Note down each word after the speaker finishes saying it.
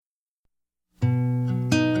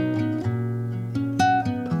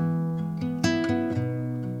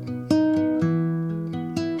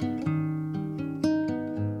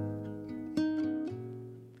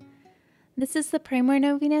This is the Pray More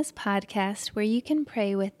Novenas podcast where you can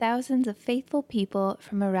pray with thousands of faithful people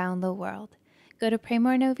from around the world. Go to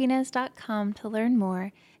praymorenovenas.com to learn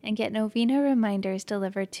more and get novena reminders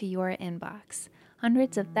delivered to your inbox.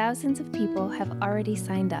 Hundreds of thousands of people have already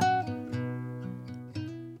signed up.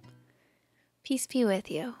 Peace be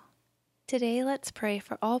with you. Today, let's pray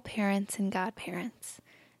for all parents and godparents.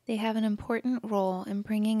 They have an important role in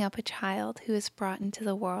bringing up a child who is brought into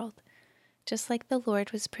the world. Just like the Lord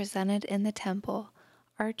was presented in the temple,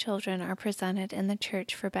 our children are presented in the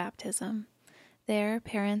church for baptism. There,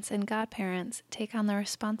 parents and godparents take on the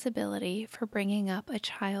responsibility for bringing up a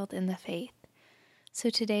child in the faith. So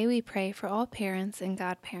today we pray for all parents and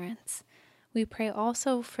godparents. We pray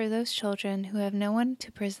also for those children who have no one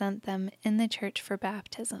to present them in the church for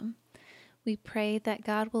baptism. We pray that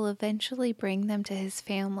God will eventually bring them to His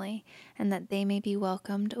family and that they may be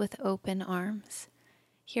welcomed with open arms.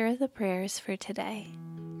 Here are the prayers for today,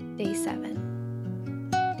 Day 7.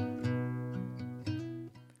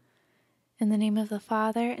 In the name of the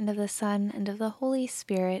Father, and of the Son, and of the Holy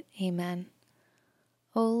Spirit, Amen.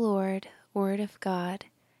 O Lord, Word of God,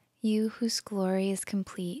 you whose glory is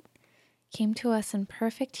complete, came to us in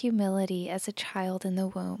perfect humility as a child in the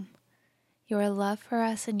womb. Your love for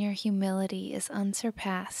us and your humility is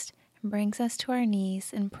unsurpassed and brings us to our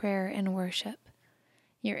knees in prayer and worship.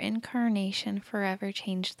 Your incarnation forever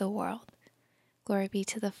changed the world. Glory be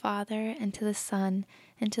to the Father, and to the Son,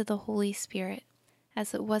 and to the Holy Spirit,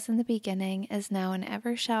 as it was in the beginning, is now, and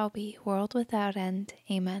ever shall be, world without end.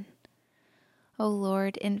 Amen. O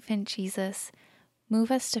Lord, infant Jesus,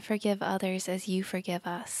 move us to forgive others as you forgive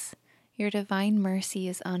us. Your divine mercy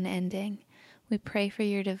is unending. We pray for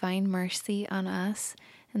your divine mercy on us,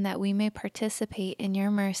 and that we may participate in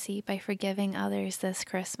your mercy by forgiving others this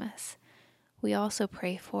Christmas. We also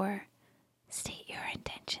pray for, state your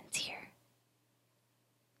intentions here.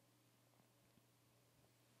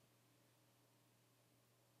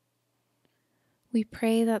 We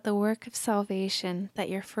pray that the work of salvation that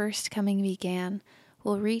your first coming began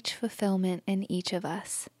will reach fulfillment in each of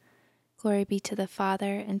us. Glory be to the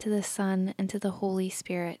Father, and to the Son, and to the Holy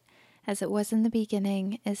Spirit, as it was in the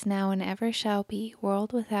beginning, is now, and ever shall be,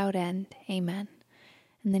 world without end. Amen.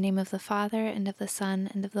 In the name of the Father, and of the Son,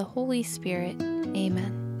 and of the Holy Spirit.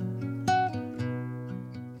 Amen.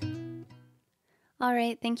 All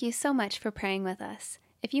right, thank you so much for praying with us.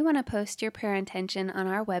 If you want to post your prayer intention on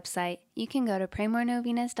our website, you can go to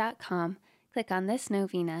praymorenovenas.com, click on this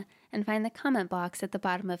novena, and find the comment box at the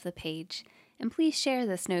bottom of the page. And please share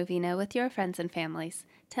this novena with your friends and families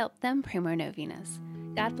to help them pray more novenas.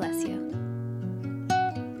 God bless you.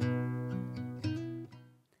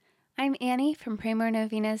 I'm Annie from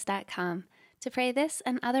praymorenovenas.com. To pray this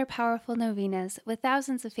and other powerful novenas with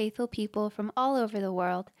thousands of faithful people from all over the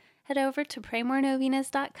world, head over to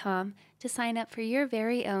praymorenovenas.com to sign up for your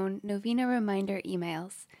very own novena reminder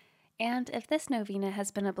emails. And if this novena has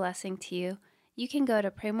been a blessing to you, you can go to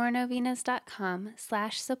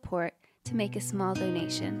praymorenovenas.com/support to make a small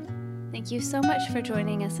donation. Thank you so much for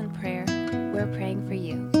joining us in prayer. We're praying for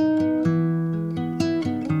you.